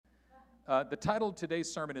The title of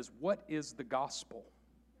today's sermon is, What is the Gospel?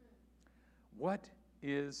 What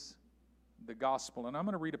is the Gospel? And I'm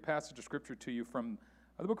going to read a passage of Scripture to you from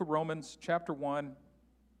the book of Romans, chapter 1.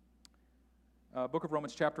 Book of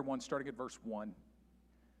Romans, chapter 1, starting at verse 1.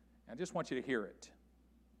 I just want you to hear it.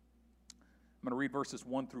 I'm going to read verses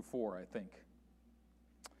 1 through 4, I think.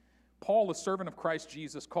 Paul, a servant of Christ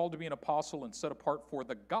Jesus, called to be an apostle and set apart for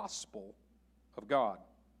the gospel of God.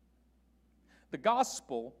 The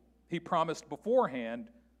gospel he promised beforehand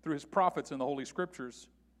through his prophets in the Holy Scriptures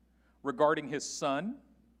regarding his Son,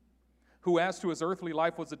 who as to his earthly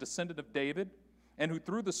life was a descendant of David, and who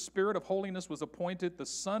through the Spirit of holiness was appointed the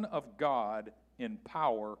Son of God in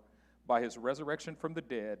power by his resurrection from the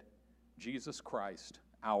dead, Jesus Christ,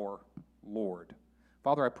 our Lord.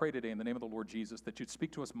 Father, I pray today in the name of the Lord Jesus that you'd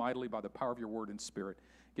speak to us mightily by the power of your word and Spirit.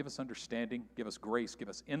 Give us understanding, give us grace, give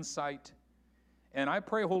us insight. And I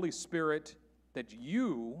pray, Holy Spirit, that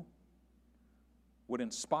you would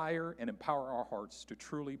inspire and empower our hearts to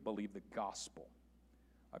truly believe the gospel.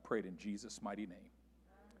 I pray it in Jesus' mighty name.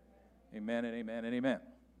 Amen and amen and amen.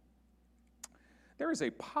 There is a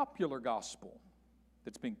popular gospel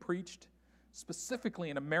that's being preached specifically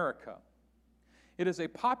in America. It is a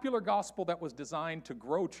popular gospel that was designed to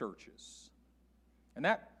grow churches. And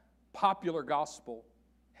that popular gospel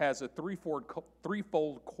has a threefold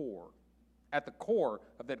core. At the core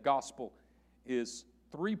of that gospel is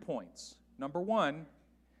 3 points. Number one,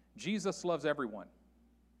 Jesus loves everyone.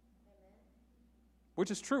 Which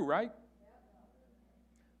is true, right?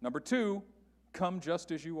 Number two, come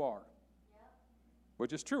just as you are.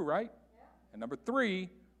 Which is true, right? And number three,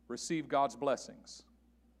 receive God's blessings.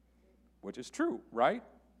 Which is true, right?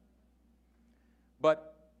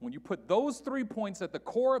 But when you put those 3 points at the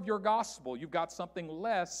core of your gospel, you've got something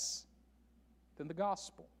less than the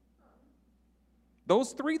gospel.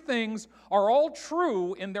 Those 3 things are all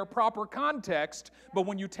true in their proper context, but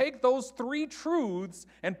when you take those 3 truths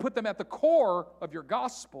and put them at the core of your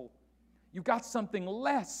gospel, you've got something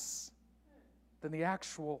less than the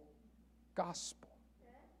actual gospel.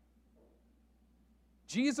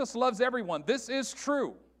 Jesus loves everyone. This is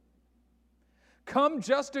true. Come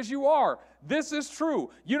just as you are. This is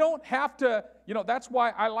true. You don't have to, that's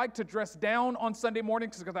why I like to dress down on Sunday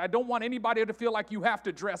mornings, because I don't want anybody to feel like you have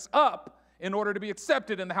to dress up in order to be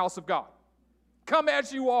accepted in the house of God. Come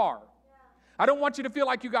as you are. I don't want you to feel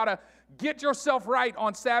like you got to get yourself right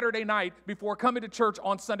on Saturday night before coming to church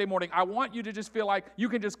on Sunday morning. I want you to just feel like you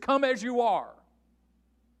can just come as you are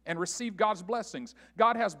and receive God's blessings.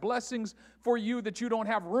 God has blessings for you that you don't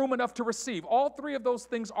have room enough to receive. All 3 of those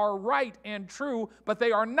things are right and true, but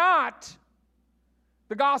they are not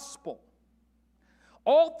the gospel.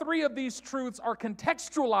 All 3 of these truths are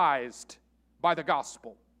contextualized by the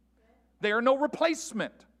gospel. They are no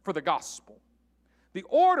replacement for the gospel. The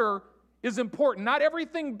order is important. Not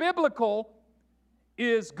everything biblical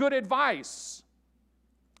is good advice.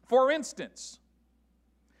 For instance,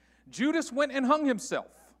 Judas went and hung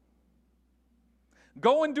himself.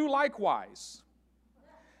 Go and do likewise.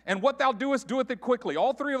 And what thou doest, doeth it quickly.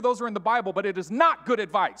 All 3 of those are in the Bible, but it is not good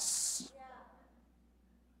advice.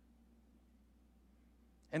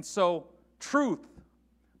 And so, truth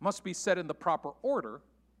must be set in the proper order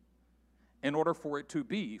in order for it to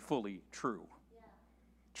be fully true.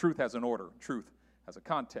 Truth has an order. Truth has a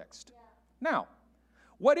context. Now,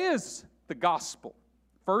 what is the gospel?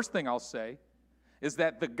 First thing I'll say is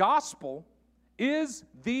that the gospel is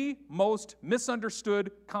the most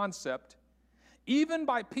misunderstood concept, even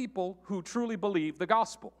by people who truly believe the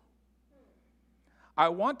gospel. I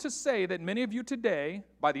want to say that many of you today,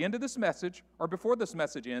 by the end of this message, or before this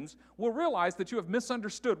message ends, will realize that you have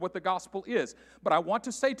misunderstood what the gospel is. But I want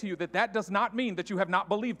to say to you that that does not mean that you have not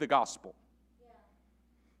believed the gospel.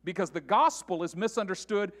 Because the gospel is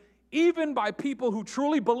misunderstood even by people who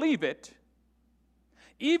truly believe it,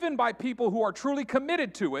 even by people who are truly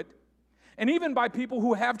committed to it, and even by people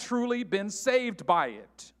who have truly been saved by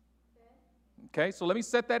it. Okay, so let me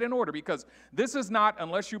set that in order, because this is not,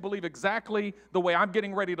 unless you believe exactly the way I'm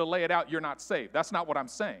getting ready to lay it out, you're not saved. That's not what I'm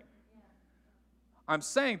saying. I'm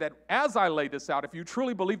saying that as I lay this out, if you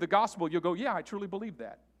truly believe the gospel, you'll go, yeah, I truly believe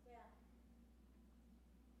that.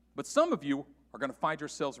 But some of you are going to find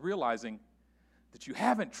yourselves realizing that you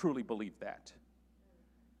haven't truly believed that.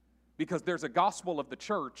 Because there's a gospel of the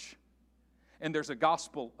church and there's a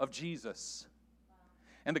gospel of Jesus.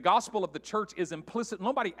 And the gospel of the church is implicit.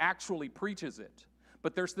 Nobody actually preaches it.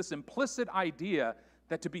 But there's this implicit idea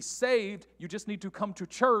that to be saved, you just need to come to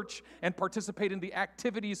church and participate in the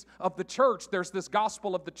activities of the church. There's this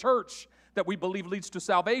gospel of the church that we believe leads to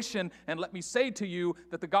salvation. And let me say to you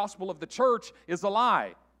that the gospel of the church is a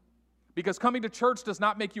lie. Because coming to church does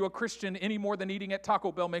not make you a Christian any more than eating at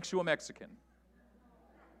Taco Bell makes you a Mexican.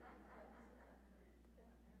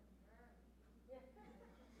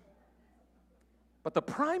 But the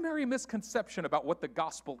primary misconception about what the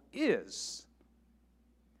gospel is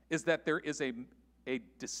that there is a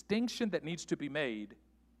distinction that needs to be made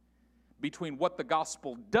between what the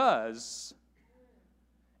gospel does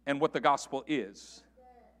and what the gospel is.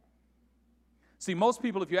 See, most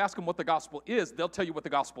people, if you ask them what the gospel is, they'll tell you what the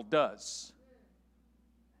gospel does.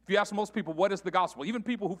 If you ask most people, what is the gospel? Even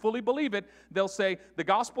people who fully believe it, they'll say, the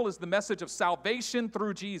gospel is the message of salvation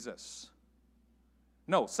through Jesus.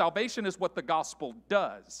 No, salvation is what the gospel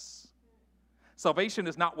does. Salvation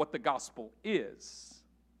is not what the gospel is.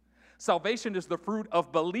 Salvation is the fruit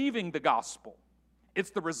of believing the gospel. It's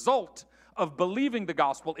the result of believing the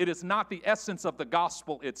gospel. It is not the essence of the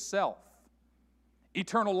gospel itself.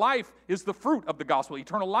 Eternal life is the fruit of the gospel.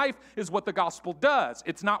 Eternal life is what the gospel does.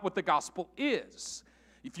 It's not what the gospel is.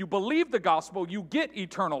 If you believe the gospel, you get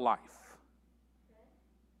eternal life.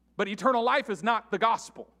 But eternal life is not the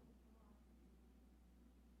gospel.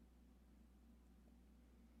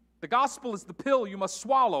 The gospel is the pill you must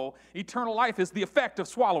swallow. Eternal life is the effect of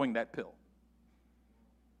swallowing that pill.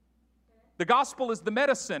 The gospel is the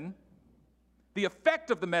medicine. The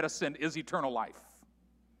effect of the medicine is eternal life.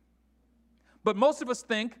 But most of us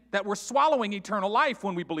think that we're swallowing eternal life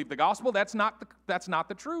when we believe the gospel. That's not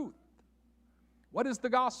the truth. What is the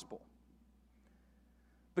gospel?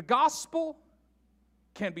 The gospel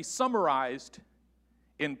can be summarized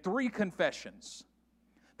in 3 confessions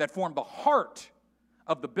that form the heart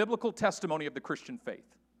of the biblical testimony of the Christian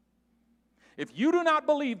faith. If you do not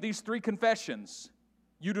believe these 3 confessions,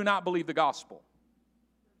 you do not believe the gospel.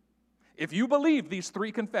 If you believe these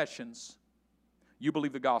 3 confessions, you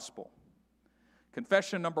believe the gospel.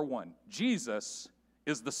 Confession number 1, Jesus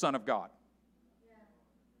is the Son of God. Yeah.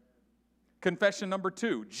 Confession number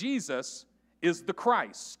 2, Jesus is the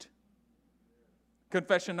Christ.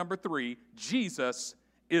 Confession number 3, Jesus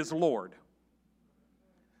is Lord.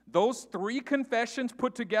 Those 3 confessions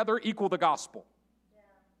put together equal the gospel. Yeah.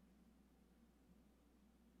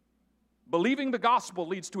 Believing the gospel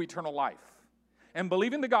leads to eternal life. And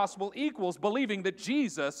believing the gospel equals believing that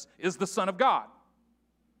Jesus is the Son of God.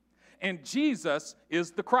 And Jesus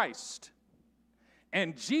is the Christ.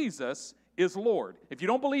 And Jesus is Lord. If you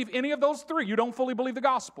don't believe any of those 3, you don't fully believe the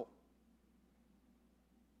gospel.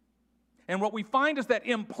 And what we find is that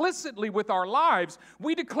implicitly with our lives,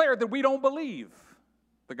 we declare that we don't believe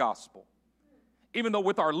the gospel. Even though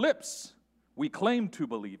with our lips, we claim to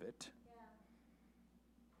believe it.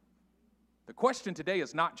 The question today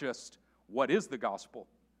is not just, what is the gospel?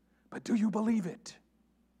 But do you believe it?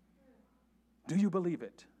 Do you believe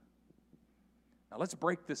it? Now let's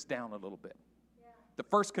break this down a little bit. Yeah. The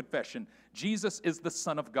first confession, Jesus is the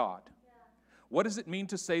Son of God. Yeah. What does it mean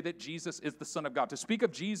to say that Jesus is the Son of God? To speak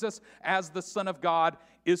of Jesus as the Son of God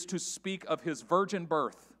is to speak of his virgin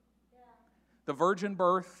birth. Yeah. The virgin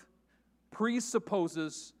birth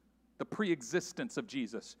presupposes the pre-existence of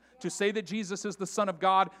Jesus. Yeah. To say that Jesus is the Son of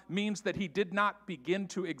God means that he did not begin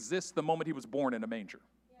to exist the moment he was born in a manger.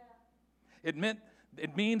 Yeah.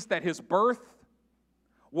 It means that his birth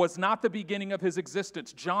was not the beginning of his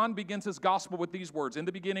existence. John begins his gospel with these words. In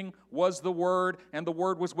the beginning was the Word, and the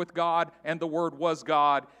Word was with God, and the Word was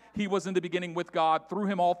God. He was in the beginning with God. Through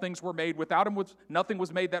him all things were made. Without him nothing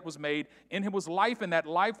was made that was made. In him was life, and that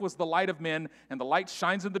life was the light of men. And the light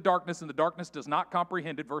shines in the darkness, and the darkness does not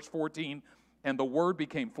comprehend it. Verse 14, and the Word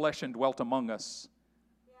became flesh and dwelt among us.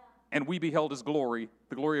 And we beheld his glory.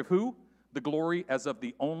 The glory of who? The glory as of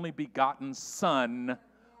the only begotten Son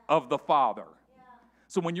of the Father.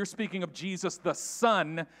 So when you're speaking of Jesus the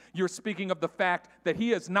Son, you're speaking of the fact that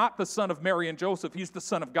he is not the son of Mary and Joseph, he's the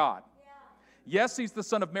Son of God. Yeah. Yes, he's the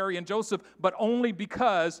son of Mary and Joseph, but only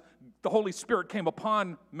because the Holy Spirit came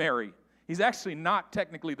upon Mary. He's actually not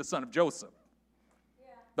technically the son of Joseph. Yeah.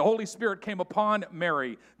 The Holy Spirit came upon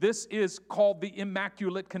Mary. This is called the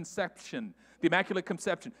Immaculate Conception. The Immaculate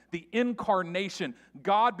Conception, the incarnation.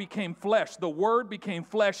 God became flesh. The Word became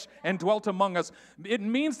flesh and dwelt among us. It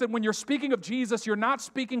means that when you're speaking of Jesus, you're not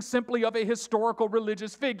speaking simply of a historical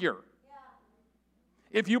religious figure. Yeah.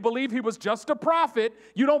 If you believe he was just a prophet,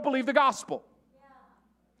 you don't believe the gospel.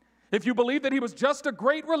 Yeah. If you believe that he was just a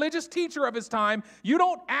great religious teacher of his time, you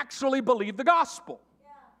don't actually believe the gospel.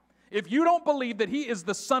 Yeah. If you don't believe that he is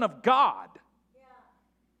the Son of God, yeah,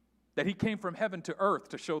 that he came from heaven to earth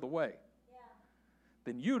to show the way,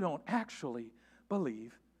 then you don't actually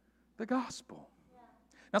believe the gospel. Yeah.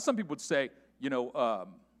 Now, some people would say,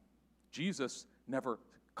 Jesus never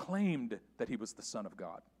claimed that he was the Son of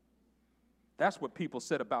God. That's what people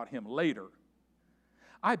said about him later.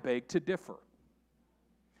 I beg to differ.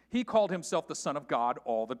 He called himself the Son of God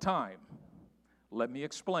all the time. Let me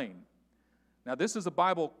explain. Now, this is a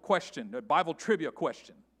Bible question, a Bible trivia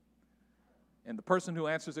question. And the person who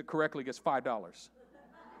answers it correctly gets $5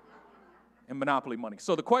 in Monopoly money.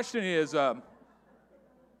 So the question is,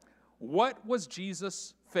 what was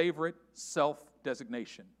Jesus' favorite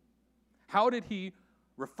self-designation? How did he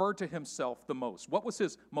refer to himself the most? What was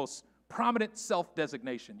his most prominent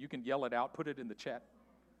self-designation? You can yell it out, put it in the chat.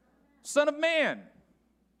 Son of Man,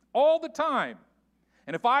 all the time.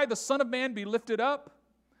 And if I, the Son of Man, be lifted up,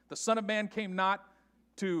 the Son of Man came not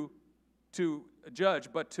to judge,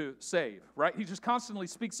 but to save, right? He just constantly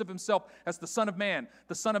speaks of himself as the Son of Man,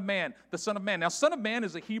 the Son of Man, the Son of Man. Now, Son of Man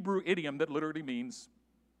is a Hebrew idiom that literally means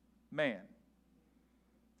man.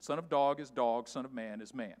 Son of dog is dog, Son of Man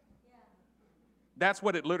is man. That's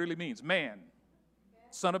what it literally means, man.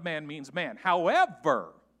 Son of Man means man.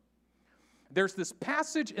 However, there's this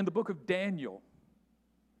passage in the book of Daniel,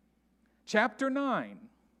 chapter 9,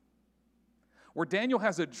 where Daniel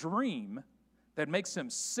has a dream that makes him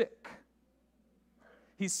sick.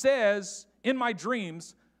 He says, in my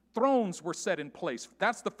dreams, thrones were set in place.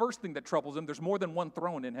 That's the first thing that troubles him. There's more than one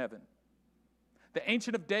throne in heaven. The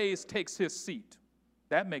Ancient of Days takes his seat.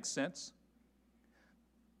 That makes sense.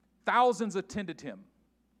 Thousands attended him,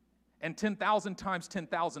 and 10,000 times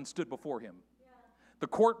 10,000 stood before him. The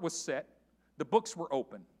court was set. The books were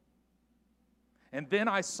open. And then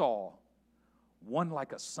I saw one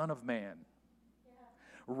like a son of man,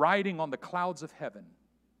 riding on the clouds of heaven,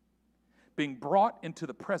 being brought into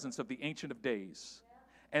the presence of the Ancient of Days.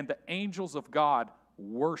 And the angels of God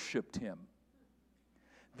worshiped him.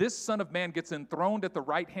 This Son of Man gets enthroned at the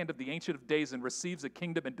right hand of the Ancient of Days and receives a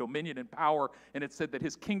kingdom and dominion and power. And it said that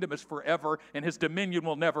his kingdom is forever and his dominion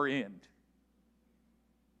will never end.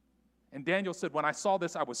 And Daniel said, when I saw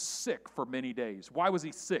this, I was sick for many days. Why was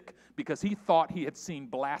he sick? Because he thought he had seen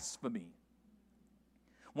blasphemy.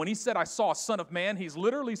 When he said, I saw a Son of Man, he's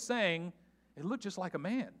literally saying, it looked just like a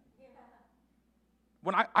man.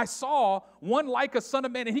 When I saw one like a son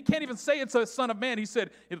of man, and he can't even say it's a son of man. He said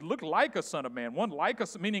it looked like a son of man. One like a,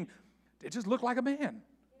 meaning it just looked like a man.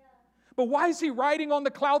 But why is he riding on the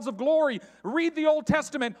clouds of glory? Read the Old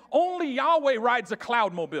Testament. Only Yahweh rides a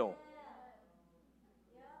cloudmobile.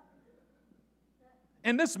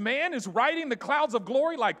 And this man is riding the clouds of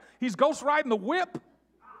glory like he's ghost riding the whip.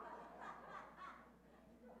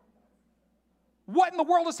 What in the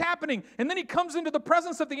world is happening? And then he comes into the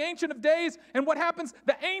presence of the Ancient of Days, and what happens?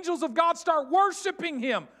 The angels of God start worshiping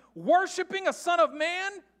him. Worshiping a Son of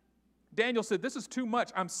Man? Daniel said, this is too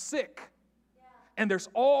much. I'm sick. And there's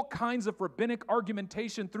all kinds of rabbinic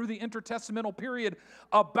argumentation through the intertestamental period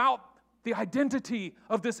about the identity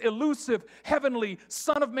of this elusive, heavenly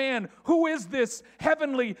Son of Man. Who is this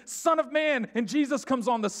heavenly Son of Man? And Jesus comes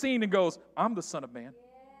on the scene and goes, I'm the Son of Man.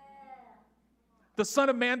 The Son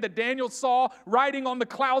of Man that Daniel saw riding on the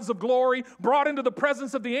clouds of glory, brought into the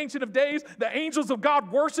presence of the Ancient of Days. The angels of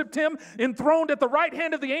God worshiped him, enthroned at the right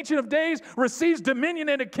hand of the Ancient of Days, receives dominion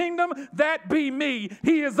and a kingdom. That be me.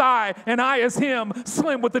 He is I, and I is him,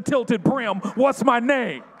 slim with the tilted brim. What's my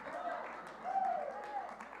name?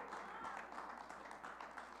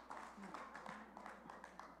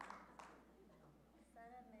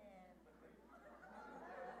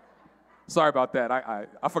 Sorry about that.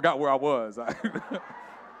 I forgot where I was.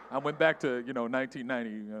 I went back to,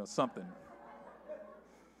 1990, something.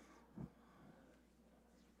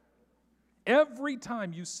 Every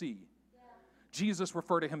time you see Jesus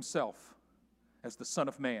refer to himself as the Son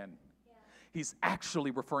of Man, he's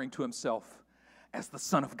actually referring to himself as the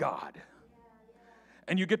Son of God.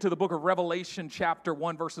 And you get to the book of Revelation, chapter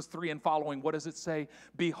 1, verses 3 and following. What does it say?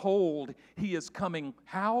 Behold, he is coming,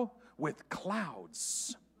 how? With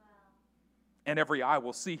clouds. And every eye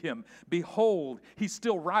will see him. Behold, he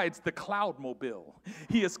still rides the cloudmobile.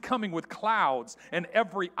 He is coming with clouds, and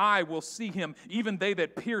every eye will see him, even they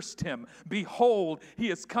that pierced him. Behold,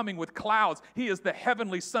 he is coming with clouds. He is the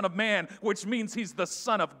heavenly Son of Man, which means he's the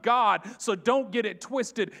Son of God. So don't get it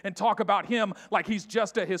twisted and talk about him like he's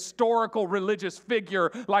just a historical religious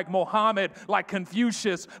figure, like Muhammad, like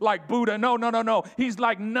Confucius, like Buddha. No. He's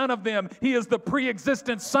like none of them. He is the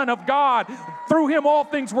pre-existent Son of God. Through him all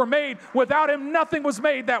things were made. Without him nothing was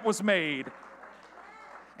made that was made.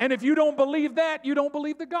 And if you don't believe that, you don't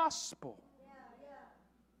believe the gospel.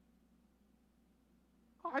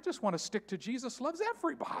 I just want to stick to Jesus loves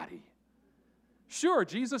everybody. Sure,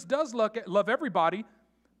 Jesus does love everybody,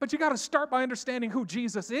 but you got to start by understanding who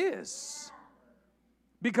Jesus is.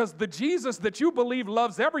 Because the Jesus that you believe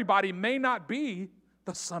loves everybody may not be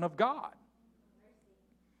the Son of God.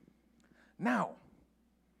 Now,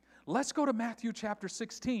 Let's go to Matthew chapter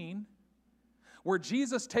 16, where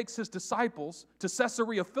Jesus takes his disciples to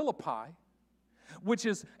Caesarea Philippi, which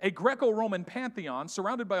is a Greco-Roman pantheon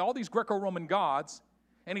surrounded by all these Greco-Roman gods,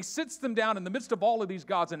 and he sits them down in the midst of all of these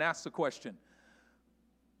gods and asks the question,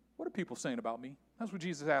 what are people saying about me? That's what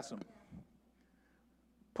Jesus asked them.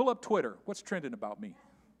 Pull up Twitter. What's trending about me?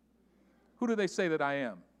 Who do they say that I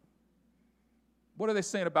am? What are they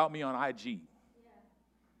saying about me on IG?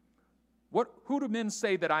 Who do men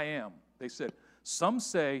say that I am? They said, some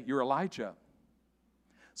say you're Elijah.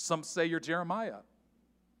 Some say you're Jeremiah.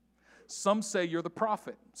 Some say you're the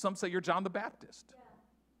prophet. Some say you're John the Baptist.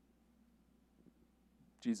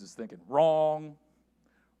 Jesus is thinking, wrong,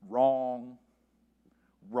 wrong,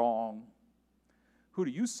 wrong. Who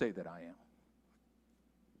do you say that I am?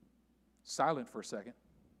 Silent for a second.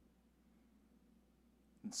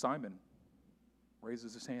 And Simon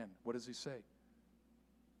raises his hand. What does he say?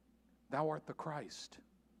 Thou art the Christ,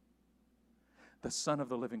 the Son of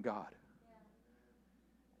the living God.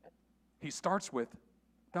 He starts with,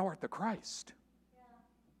 thou art the Christ.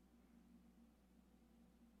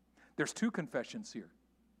 There's two confessions here.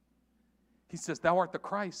 He says, thou art the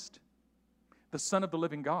Christ, the Son of the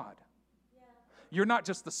living God. You're not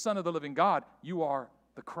just the Son of the living God, you are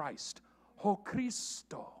the Christ. O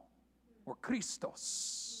Christo, or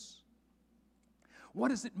Christos. What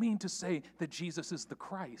does it mean to say that Jesus is the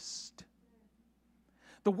Christ?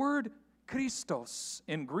 The word Christos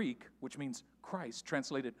in Greek, which means Christ,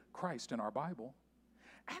 translated Christ in our Bible,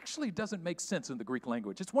 actually doesn't make sense in the Greek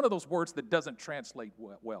language. It's one of those words that doesn't translate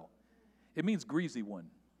well. It means greasy one.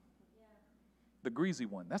 The greasy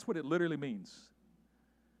one. That's what it literally means.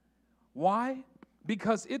 Why?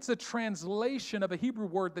 Because it's a translation of a Hebrew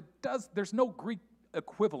word there's no Greek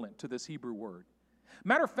equivalent to this Hebrew word.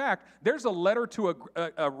 Matter of fact, there's a letter to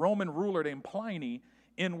a Roman ruler named Pliny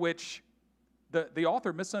in which the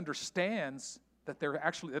author misunderstands that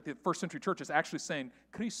that the first century church is actually saying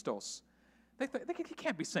Christos. He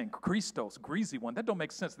can't be saying Christos, greasy one. That don't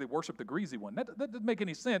make sense. They worship the greasy one. That doesn't make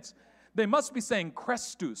any sense. They must be saying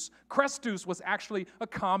Christus. Christus was actually a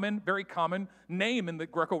very common name in the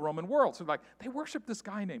Greco-Roman world. So they worship this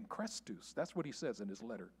guy named Christus. That's what he says in his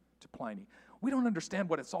letter to Pliny. We don't understand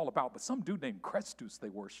what it's all about, but some dude named Christus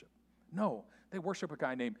they worship. No, they worship a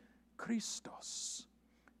guy named Christos.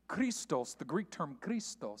 Christos, the Greek term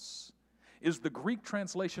Christos, is the Greek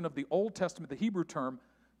translation of the Old Testament, the Hebrew term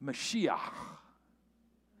Mashiach,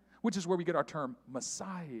 which is where we get our term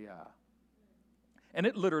Messiah. And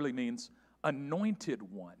it literally means anointed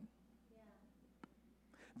one.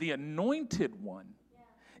 The anointed one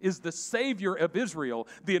is the Savior of Israel.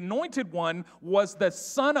 The anointed one was the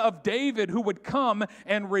son of David who would come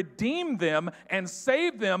and redeem them and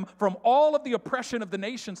save them from all of the oppression of the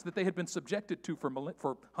nations that they had been subjected to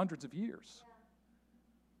for hundreds of years.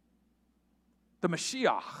 The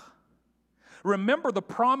Mashiach. Remember the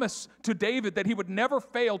promise to David that he would never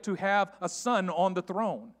fail to have a son on the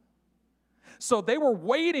throne. So they were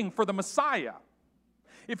waiting for the Messiah.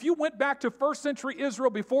 If you went back to first century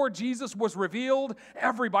Israel before Jesus was revealed,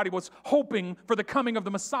 everybody was hoping for the coming of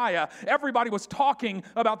the Messiah. Everybody was talking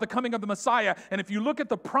about the coming of the Messiah. And if you look at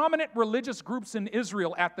the prominent religious groups in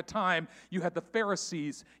Israel at the time, you had the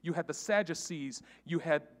Pharisees, you had the Sadducees, you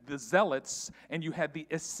had the Zealots, and you had the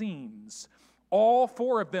Essenes. All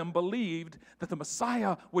four of them believed that the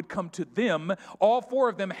Messiah would come to them. All four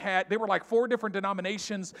of them they were like four different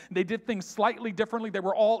denominations. They did things slightly differently. They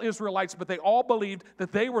were all Israelites, but they all believed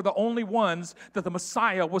that they were the only ones that the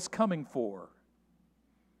Messiah was coming for.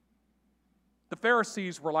 The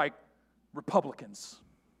Pharisees were like Republicans.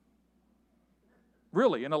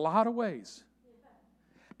 Really, in a lot of ways.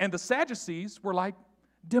 And the Sadducees were like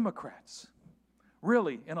Democrats.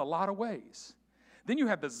 Really, in a lot of ways. Then you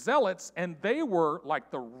had the Zealots, and they were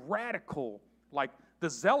like the radical, like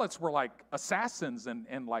the Zealots were like assassins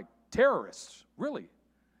and like terrorists, really.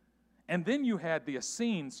 And then you had the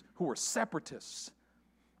Essenes who were separatists.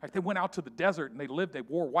 Like they went out to the desert and they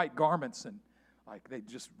wore white garments and like they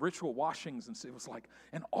just ritual washings, and it was like,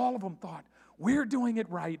 and all of them thought, we're doing it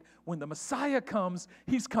right. When the Messiah comes,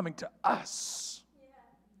 he's coming to us.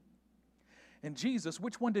 Yeah. And Jesus,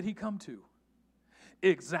 which one did he come to?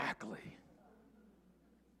 Exactly.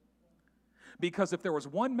 Because if there was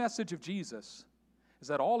one message of Jesus, is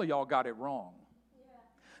that all of y'all got it wrong. Yeah.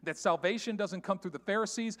 That salvation doesn't come through the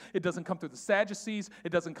Pharisees, it doesn't come through the Sadducees,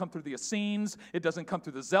 it doesn't come through the Essenes, it doesn't come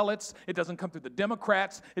through the Zealots, it doesn't come through the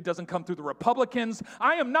Democrats, it doesn't come through the Republicans.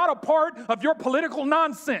 I am not a part of your political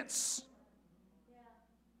nonsense. Yeah.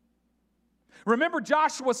 Remember,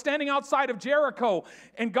 Joshua standing outside of Jericho,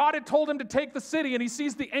 and God had told him to take the city, and he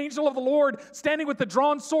sees the angel of the Lord standing with the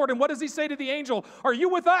drawn sword. And what does he say to the angel? Are you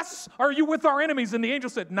with us, or are you with our enemies? And the angel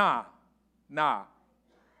said, nah. No,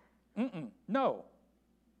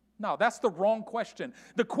 that's the wrong question.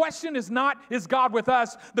 The question is not, is God with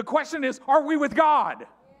us? The question is, are we with God?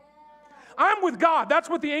 I'm with God. That's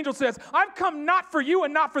what the angel says. I've come not for you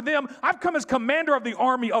and not for them. I've come as commander of the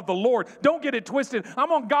army of the Lord. Don't get it twisted.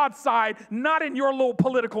 I'm on God's side, not in your little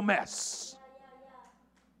political mess.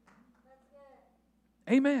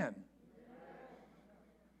 Amen.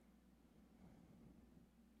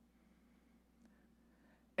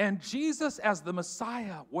 And Jesus as the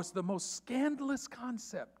Messiah was the most scandalous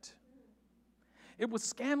concept. It was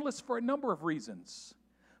scandalous for a number of reasons.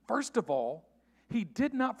 First of all, he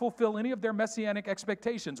did not fulfill any of their messianic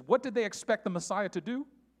expectations. What did they expect the Messiah to do?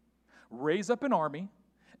 Raise up an army,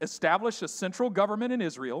 establish a central government in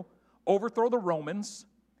Israel, overthrow the Romans,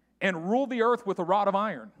 and rule the earth with a rod of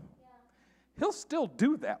iron. He'll still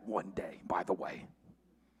do that one day, by the way.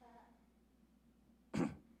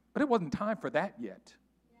 But it wasn't time for that yet.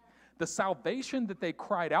 The salvation that they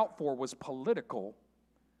cried out for was political,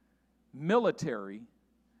 military,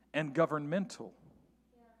 and governmental.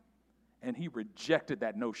 And he rejected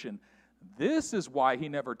that notion. This is why he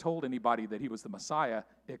never told anybody that he was the Messiah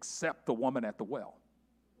except the woman at the well.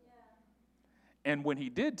 And when he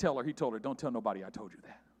did tell her, he told her, don't tell nobody I told you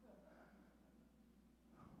that.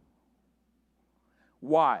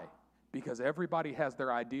 Why? Because everybody has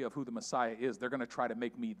their idea of who the Messiah is. They're going to try to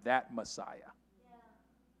make me that Messiah.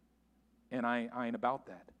 And I ain't about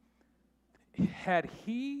that. Had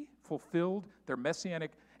he fulfilled their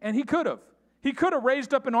messianic, and he could have. He could have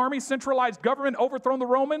raised up an army, centralized government, overthrown the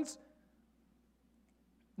Romans.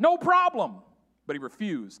 No problem. But he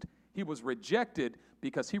refused. He was rejected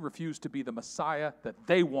because he refused to be the Messiah that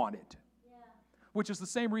they wanted. Which is the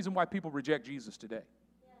same reason why people reject Jesus today.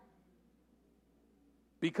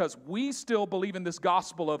 Because we still believe in this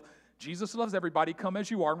gospel of Jesus loves everybody, come as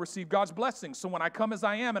you are and receive God's blessings. So when I come as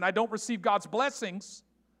I am and I don't receive God's blessings,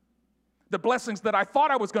 the blessings that I thought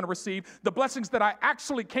I was going to receive, the blessings that I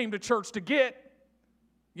actually came to church to get,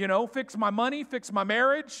 fix my money, fix my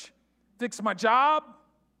marriage, fix my job.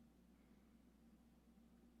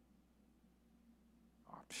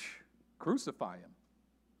 Crucify him.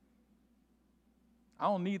 I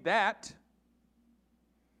don't need that.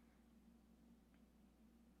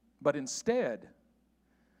 But instead,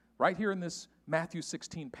 right here in this Matthew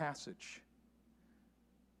 16 passage,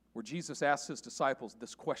 where Jesus asks his disciples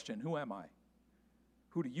this question, who am I?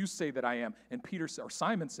 Who do you say that I am? And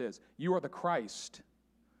Simon says, you are the Christ,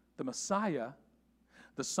 the Messiah,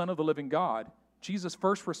 the Son of the living God. Jesus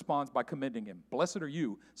first responds by commending him. Blessed are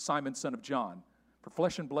you, Simon, son of John, for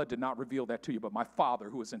flesh and blood did not reveal that to you, but my Father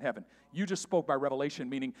who is in heaven. You just spoke by revelation,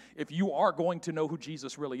 meaning if you are going to know who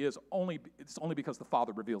Jesus really is, it's only because the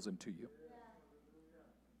Father reveals him to you.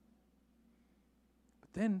 But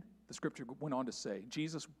then the scripture went on to say,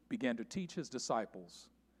 Jesus began to teach his disciples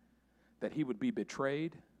that he would be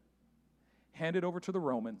betrayed, handed over to the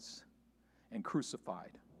Romans, and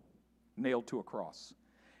crucified, nailed to a cross.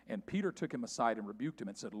 And Peter took him aside and rebuked him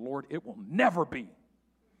and said, Lord, it will never be.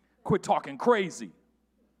 Quit talking crazy.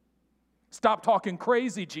 Stop talking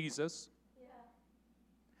crazy, Jesus.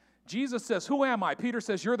 Jesus says, who am I? Peter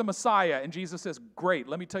says, you're the Messiah. And Jesus says, great,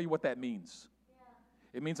 let me tell you what that means.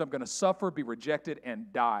 It means I'm going to suffer, be rejected,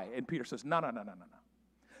 and die. And Peter says, no.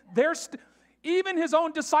 Even his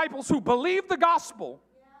own disciples who believe the gospel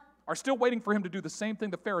are still waiting for him to do the same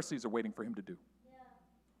thing the Pharisees are waiting for him to do.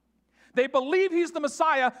 They believe he's the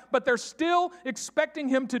Messiah, but they're still expecting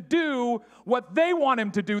him to do what they want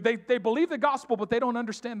him to do. They believe the gospel, but they don't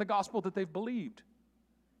understand the gospel that they've believed.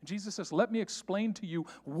 Jesus says, let me explain to you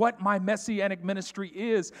what my messianic ministry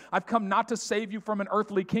is. I've come not to save you from an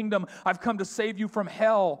earthly kingdom. I've come to save you from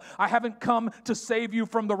hell. I haven't come to save you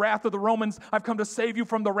from the wrath of the Romans. I've come to save you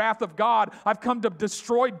from the wrath of God. I've come to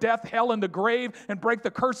destroy death, hell, and the grave and break the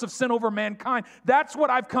curse of sin over mankind. That's what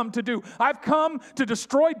I've come to do. I've come to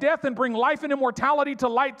destroy death and bring life and immortality to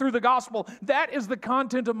light through the gospel. That is the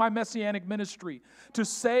content of my messianic ministry. To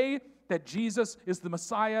say that Jesus is the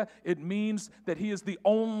Messiah, it means that he is the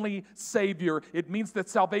only Savior. It means that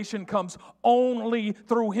salvation comes only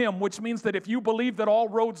through him, which means that if you believe that all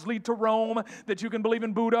roads lead to Rome, that you can believe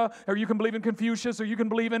in Buddha, or you can believe in Confucius, or you can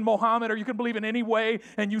believe in Mohammed, or you can believe in any way,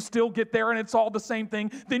 and you still get there and it's all the same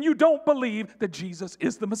thing, then you don't believe that Jesus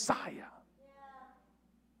is the Messiah.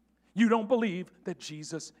 You don't believe that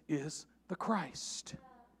Jesus is the Christ.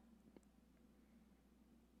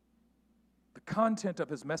 The content of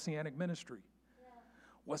his messianic ministry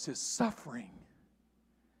was his suffering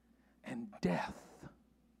and death.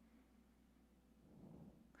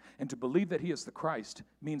 And to believe that he is the Christ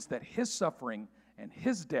means that his suffering and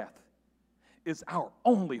his death is our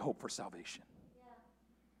only hope for salvation.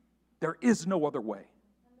 There is no other way.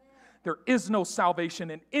 There is no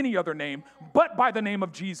salvation in any other name but by the name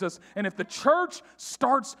of Jesus. And if the church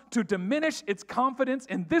starts to diminish its confidence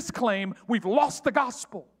in this claim, we've lost the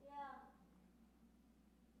gospel.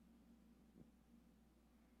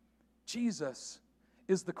 Jesus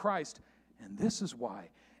is the Christ. And this is why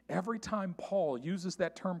every time Paul uses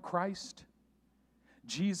that term Christ,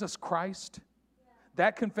 Jesus Christ,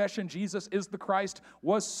 that confession, Jesus is the Christ,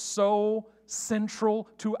 was so central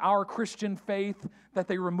to our Christian faith that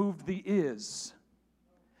they removed the is,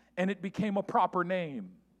 and it became a proper name.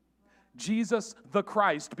 Jesus the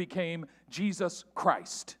Christ became Jesus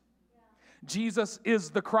Christ. Jesus is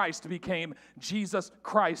the Christ became Jesus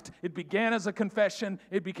Christ. It began as a confession.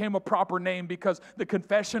 It became a proper name because the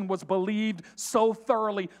confession was believed so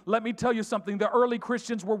thoroughly. Let me tell you something. The early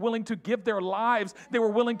Christians were willing to give their lives. They were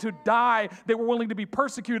willing to die. They were willing to be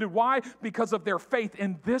persecuted. Why? Because of their faith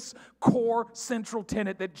in this core central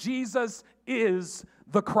tenet that Jesus is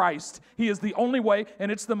the Christ. He is the only way,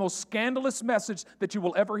 and it's the most scandalous message that you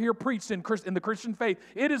will ever hear preached in the Christian faith.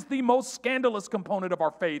 It is the most scandalous component of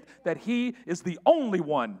our faith, that he is the only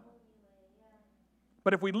one.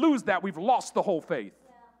 But if we lose that, we've lost the whole faith.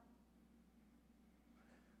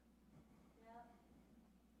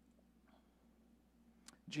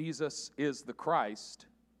 Jesus is the Christ.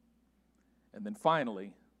 And then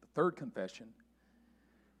finally, the third confession,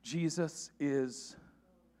 Jesus is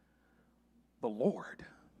the Lord.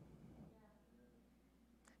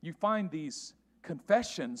 You find these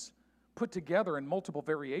confessions put together in multiple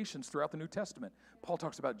variations throughout the New Testament. Paul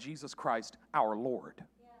talks about Jesus Christ, our Lord.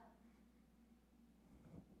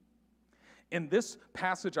 In this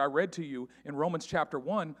passage I read to you in Romans chapter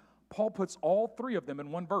 1, Paul puts all three of them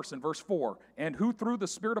in one verse, in verse 4. And who through the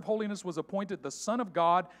Spirit of holiness was appointed the Son of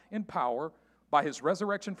God in power by his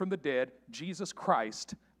resurrection from the dead, Jesus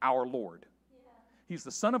Christ, our Lord. He's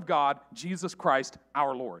the Son of God, Jesus Christ,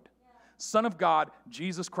 our Lord. Son of God,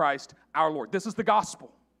 Jesus Christ, our Lord. This is the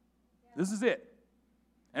gospel. This is it.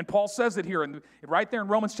 And Paul says it here, right there in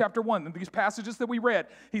Romans chapter 1, in these passages that we read.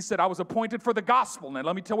 He said, I was appointed for the gospel. Now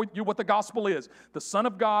let me tell you what the gospel is. The Son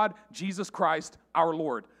of God, Jesus Christ, our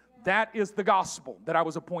Lord. That is the gospel that I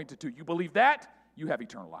was appointed to. You believe that, you have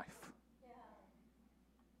eternal life.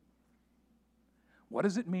 What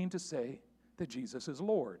does it mean to say that Jesus is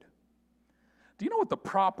Lord? Do you know what the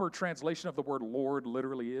proper translation of the word Lord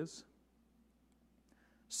literally is?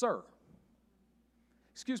 Sir.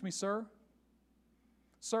 Excuse me, sir.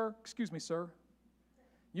 Sir, excuse me, sir.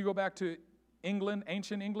 You go back to England,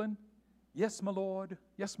 ancient England. Yes, my Lord.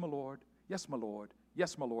 Yes, my Lord. Yes, my Lord.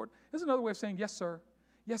 Yes, my Lord. There's another way of saying yes, sir.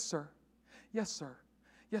 Yes, sir. Yes, sir.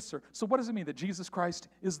 Yes, sir. So what does it mean that Jesus Christ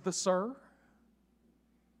is the sir?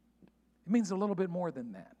 It means a little bit more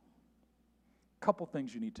than that. A couple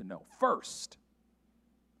things you need to know. First,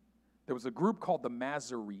 there was a group called the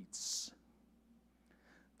Masoretes.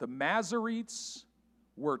 The Masoretes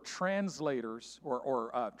were translators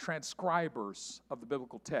or transcribers of the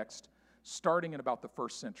biblical text starting in about the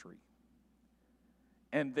 1st century.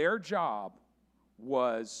 And their job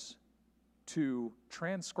was to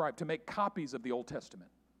transcribe, to make copies of the Old Testament,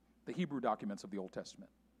 the Hebrew documents of the Old Testament.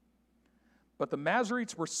 But the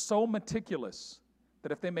Masoretes were so meticulous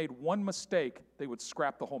that if they made one mistake, they would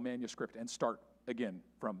scrap the whole manuscript and start again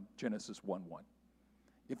from Genesis 1:1.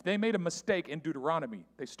 If they made a mistake in Deuteronomy,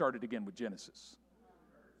 they started again with Genesis.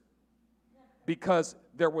 Because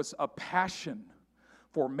there was a passion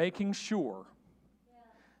for making sure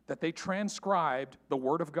that they transcribed the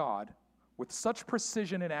Word of God with such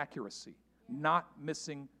precision and accuracy, not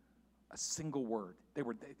missing a single word.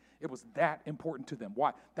 It was that important to them.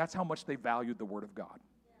 Why? That's how much they valued the Word of God.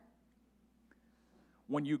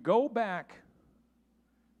 When you go back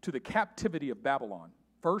to the captivity of Babylon,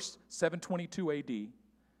 first 722 AD,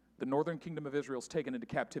 the northern kingdom of Israel is taken into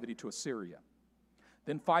captivity to Assyria.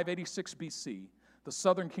 Then 586 BC, the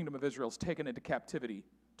southern kingdom of Israel is taken into captivity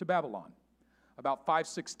to Babylon. About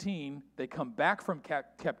 516, they come back from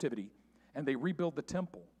captivity and they rebuild the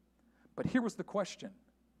temple. But here was the question.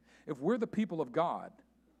 If we're the people of God,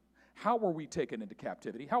 how were we taken into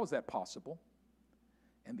captivity? How was that possible?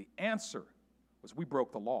 And the answer was we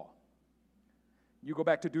broke the law. You go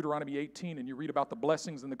back to Deuteronomy 18 and you read about the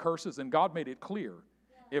blessings and the curses, and God made it clear.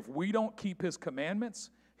 If we don't keep his commandments,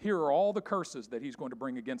 here are all the curses that he's going to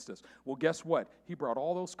bring against us. Well, guess what? He brought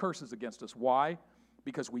all those curses against us. Why?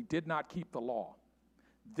 Because we did not keep the law.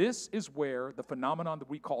 This is where the phenomenon that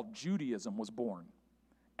we call Judaism was born,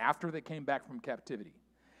 after they came back from captivity.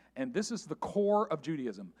 And this is the core of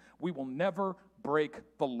Judaism. We will never break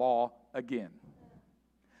the law again.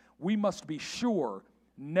 We must be sure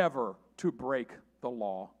never to break the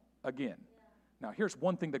law again. Now, here's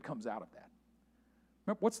one thing that comes out of that.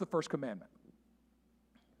 Remember, what's the first commandment?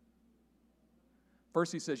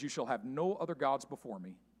 First, he says, you shall have no other gods before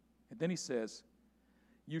me. And then he says,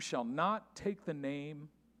 you shall not take the name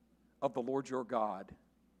of the Lord your God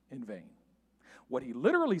in vain. What he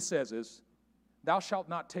literally says is, thou shalt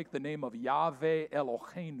not take the name of Yahweh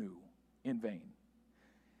Eloheinu in vain.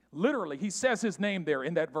 Literally, he says his name there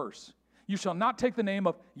in that verse. You shall not take the name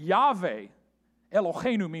of Yahweh.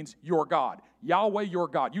 Eloheinu means your God. Yahweh, your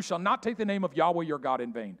God. You shall not take the name of Yahweh, your God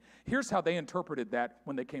in vain. Here's how they interpreted that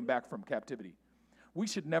when they came back from captivity. We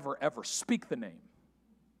should never, ever speak the name.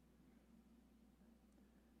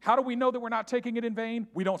 How do we know that we're not taking it in vain?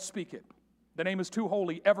 We don't speak it. The name is too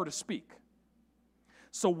holy ever to speak.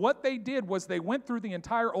 So what they did was they went through the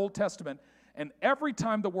entire Old Testament, and every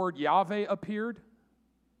time the word Yahweh appeared,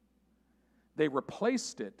 they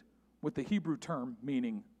replaced it with the Hebrew term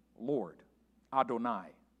meaning Lord, Adonai.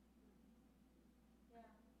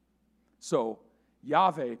 So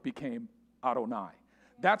Yahweh became Adonai.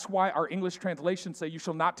 That's why our English translations say you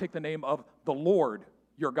shall not take the name of the Lord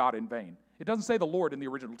your God in vain. It doesn't say the Lord in the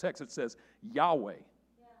original text. It says Yahweh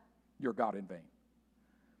your God in vain.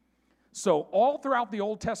 So all throughout the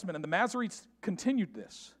Old Testament, and the Masoretes continued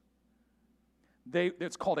this,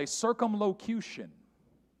 it's called a circumlocution,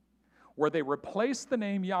 where they replaced the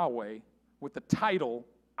name Yahweh with the title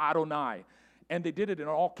Adonai. And they did it in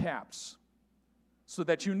all caps, so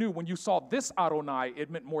that you knew when you saw this Adonai, it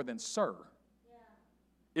meant more than sir.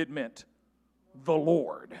 It meant the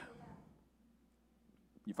Lord.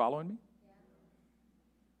 You following me?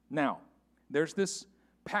 Now, there's this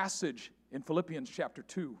passage in Philippians chapter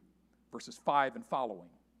 2, verses 5 and following,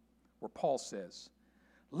 where Paul says,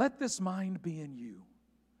 let this mind be in you,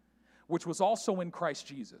 which was also in Christ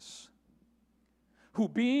Jesus, who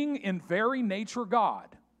being in very nature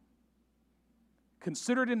God,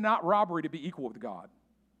 considered it not robbery to be equal with God,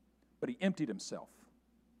 but he emptied himself,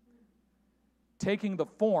 taking the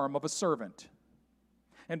form of a servant.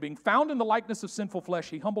 And being found in the likeness of sinful flesh,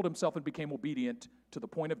 he humbled himself and became obedient to the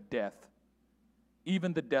point of death,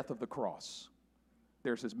 even the death of the cross.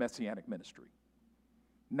 There's his messianic ministry.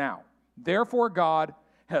 Now, therefore God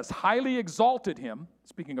has highly exalted him,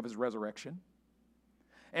 speaking of his resurrection,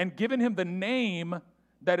 and given him the name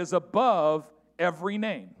that is above every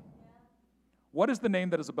name. What is the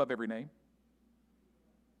name that is above every name?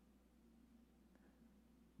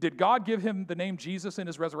 Did God give him the name Jesus in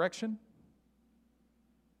his resurrection?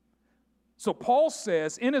 So Paul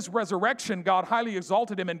says, in his resurrection, God highly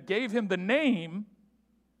exalted him and gave him the name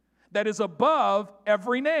that is above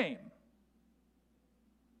every name.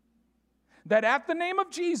 That at the name of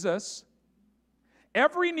Jesus,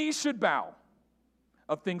 every knee should bow,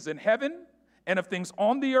 of things in heaven, and of things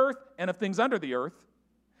on the earth, and of things under the earth,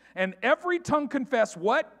 and every tongue confess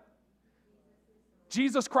what?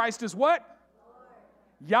 Jesus Christ is what?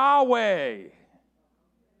 Lord. Yahweh.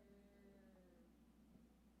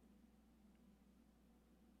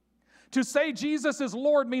 To say Jesus is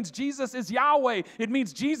Lord means Jesus is Yahweh. It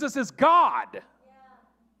means Jesus is God.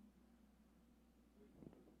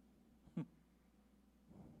 Yeah.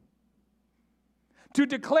 To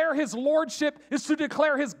declare his lordship is to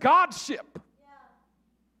declare his godship. Yeah.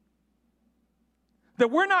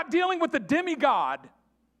 That we're not dealing with a demigod.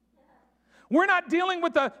 We're not dealing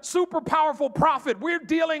with a super powerful prophet. We're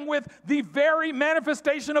dealing with the very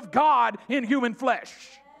manifestation of God in human flesh.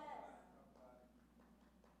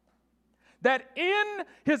 That in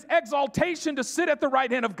his exaltation to sit at the right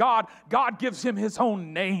hand of God, God gives him his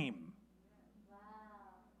own name.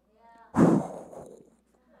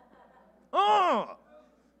 Wow. Yeah.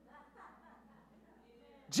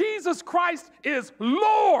 Jesus Christ is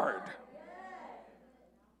Lord.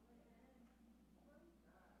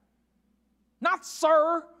 Not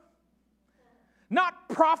sir, not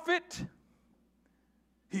prophet.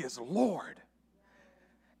 He is Lord.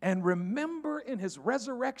 And remember in his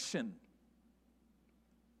resurrection,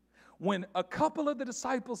 when a couple of the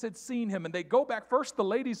disciples had seen him, and they go back, first the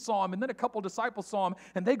ladies saw him, and then a couple of disciples saw him,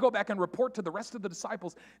 and they go back and report to the rest of the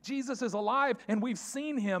disciples, Jesus is alive, and we've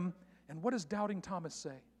seen him. And what does doubting Thomas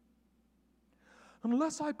say?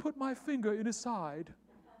 Unless I put my finger in his side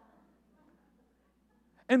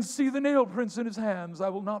and see the nail prints in his hands, I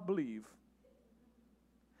will not believe.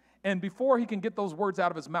 And before he can get those words out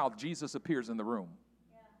of his mouth, Jesus appears in the room.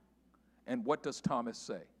 Yeah. And what does Thomas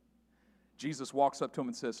say? Jesus walks up to him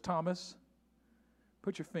and says, Thomas,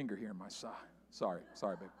 put your finger here in my side. Sorry,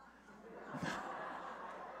 babe.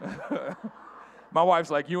 My wife's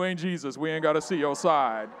like, you ain't Jesus. We ain't got to see your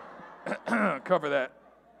side. Cover that.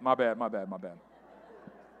 My bad.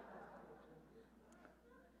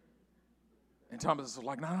 And Thomas is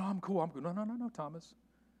like, no, I'm cool. No, Thomas.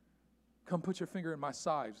 Come put your finger in my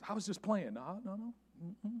side. I was just playing. No.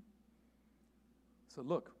 Mm-mm. So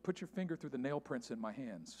look, put your finger through the nail prints in my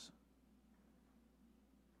hands.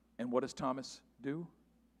 And what does Thomas do?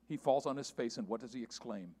 He falls on his face, and what does he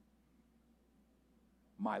exclaim?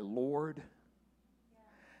 My Lord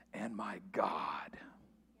and my God.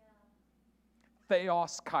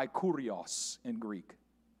 Theos kai kurios in Greek.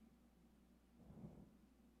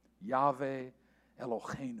 Yahweh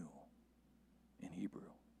Eloheinu in Hebrew.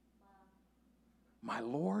 My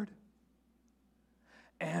Lord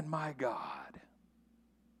and my God.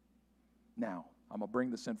 Now, I'm going to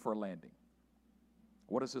bring this in for a landing.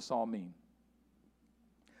 What does this all mean?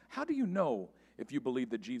 How do you know if you believe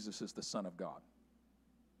that Jesus is the Son of God?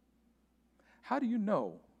 How do you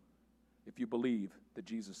know if you believe that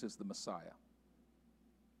Jesus is the Messiah?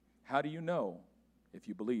 How do you know if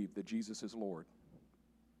you believe that Jesus is Lord?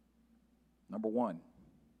 Number one,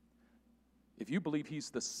 if you believe he's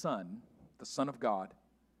the Son of God,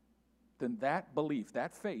 then that belief,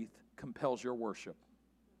 that faith, compels your worship.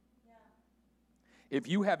 Yeah. If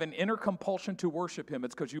you have an inner compulsion to worship him,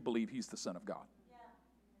 it's because you believe he's the Son of God. Yeah.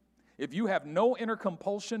 If you have no inner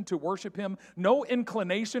compulsion to worship him, no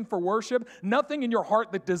inclination for worship, nothing in your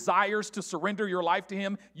heart that desires to surrender your life to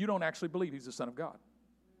him, you don't actually believe he's the Son of God.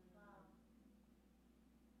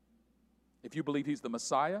 If you believe he's the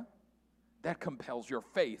Messiah, that compels your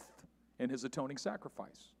faith in his atoning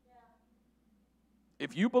sacrifice.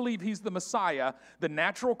 If you believe he's the Messiah, the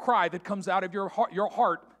natural cry that comes out of your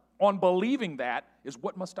heart on believing that is,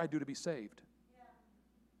 what must I do to be saved?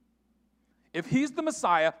 If he's the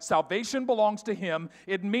Messiah, salvation belongs to him.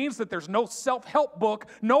 It means that there's no self-help book,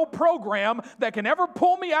 no program that can ever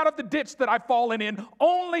pull me out of the ditch that I've fallen in.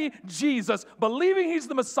 Only Jesus. Believing he's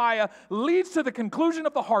the Messiah leads to the conclusion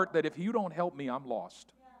of the heart that if you don't help me, I'm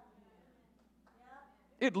lost.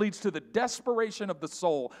 It leads to the desperation of the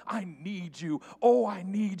soul. I need you. Oh, I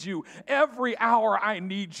need you. Every hour I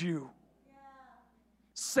need you. Yeah.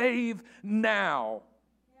 Save now.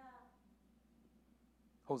 Yeah.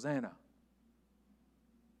 Hosanna.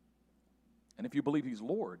 And if you believe he's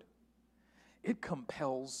Lord, it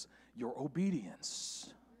compels your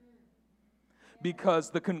obedience.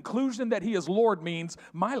 Because the conclusion that he is Lord means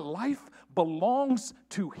my life belongs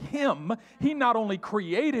to him. He not only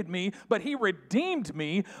created me, but he redeemed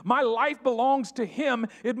me. My life belongs to him.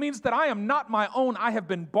 It means that I am not my own. I have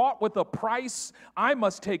been bought with a price. I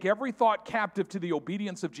must take every thought captive to the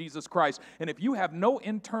obedience of Jesus Christ. And if you have no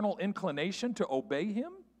internal inclination to obey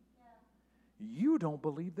him, you don't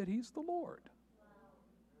believe that he's the Lord.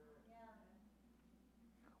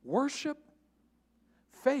 Worship,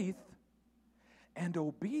 faith, and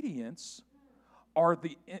obedience are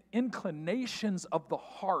the inclinations of the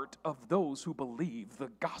heart of those who believe the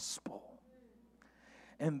gospel.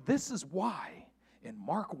 And this is why in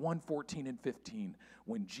Mark 1:14 and 15,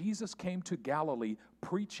 when Jesus came to Galilee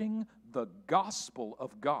preaching the gospel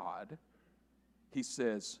of God, he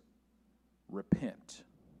says, repent.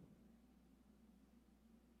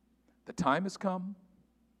 The time has come.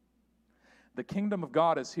 The kingdom of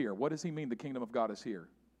God is here. What does he mean the kingdom of God is here?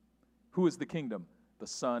 Who is the kingdom? The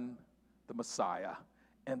Son, the Messiah,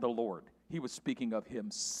 and the Lord. He was speaking of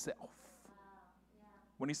himself. Wow. Yeah.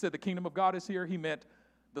 When he said the kingdom of God is here, he meant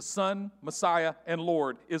the Son, Messiah, and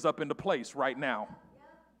Lord is up into place right now. Yeah.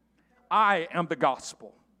 I am the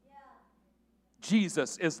gospel. Yeah.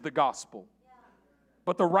 Jesus is the gospel. Yeah.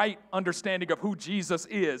 But the right understanding of who Jesus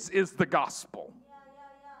is the gospel.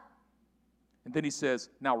 And then he says,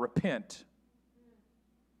 now repent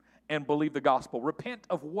and believe the gospel. Repent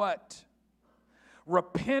of what?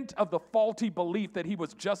 Repent of the faulty belief that he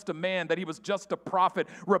was just a man, that he was just a prophet.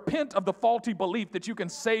 Repent of the faulty belief that you can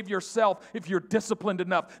save yourself if you're disciplined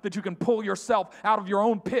enough, that you can pull yourself out of your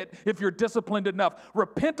own pit if you're disciplined enough.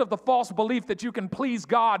 Repent of the false belief that you can please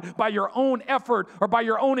God by your own effort or by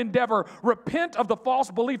your own endeavor. Repent of the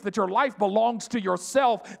false belief that your life belongs to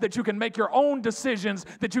yourself, that you can make your own decisions,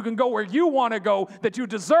 that you can go where you want to go, that you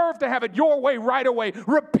deserve to have it your way right away.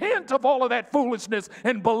 Repent of all of that foolishness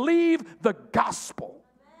and believe the gospel.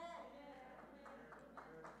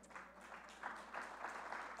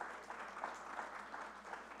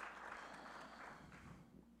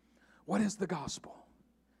 What is the gospel?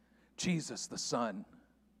 Jesus the Son,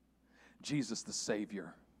 Jesus the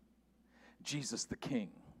Savior, Jesus the King.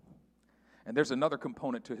 And there's another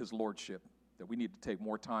component to his lordship that we need to take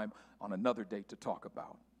more time on another day to talk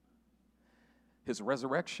about. His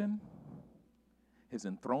resurrection, his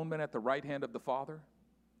enthronement at the right hand of the Father,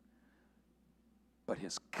 but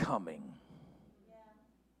his coming.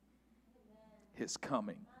 His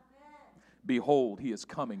coming. Behold, he is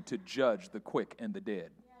coming to judge the quick and the dead.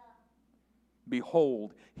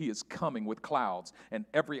 Behold, he is coming with clouds, and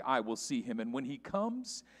every eye will see him. And when he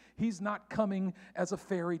comes, he's not coming as a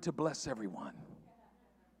fairy to bless everyone.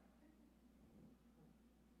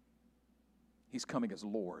 He's coming as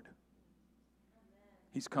Lord.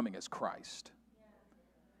 He's coming as Christ.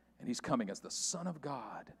 And he's coming as the Son of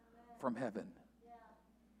God from heaven.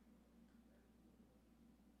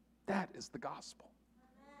 That is the gospel.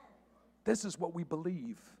 This is what we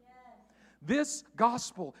believe. This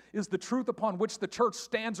gospel is the truth upon which the church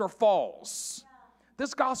stands or falls.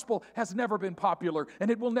 This gospel has never been popular, and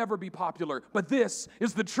it will never be popular, but this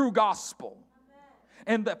is the true gospel.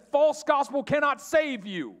 And the false gospel cannot save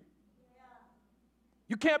you.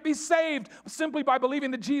 You can't be saved simply by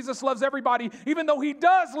believing that Jesus loves everybody, even though he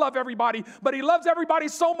does love everybody, but he loves everybody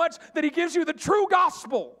so much that he gives you the true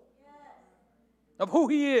gospel of who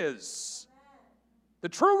he is. The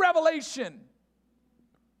true revelation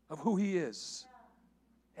of who he is.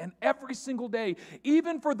 And every single day,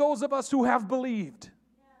 even for those of us who have believed,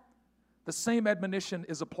 the same admonition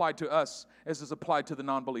is applied to us as is applied to the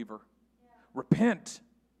non-believer. Repent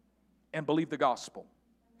and believe the gospel.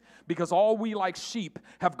 Because all we like sheep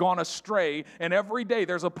have gone astray, and every day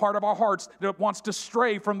there's a part of our hearts that wants to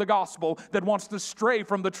stray from the gospel, that wants to stray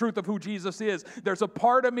from the truth of who Jesus is. There's a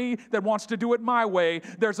part of me that wants to do it my way.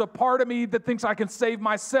 There's a part of me that thinks I can save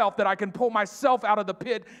myself, that I can pull myself out of the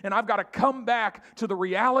pit, and I've got to come back to the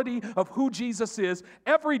reality of who Jesus is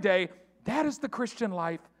every day. That is the Christian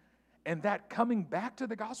life, and that coming back to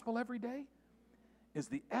the gospel every day is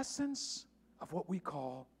the essence of what we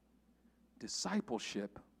call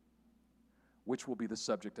discipleship, which will be the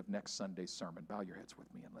subject of next Sunday's sermon. Bow your heads with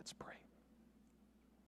me and let's pray.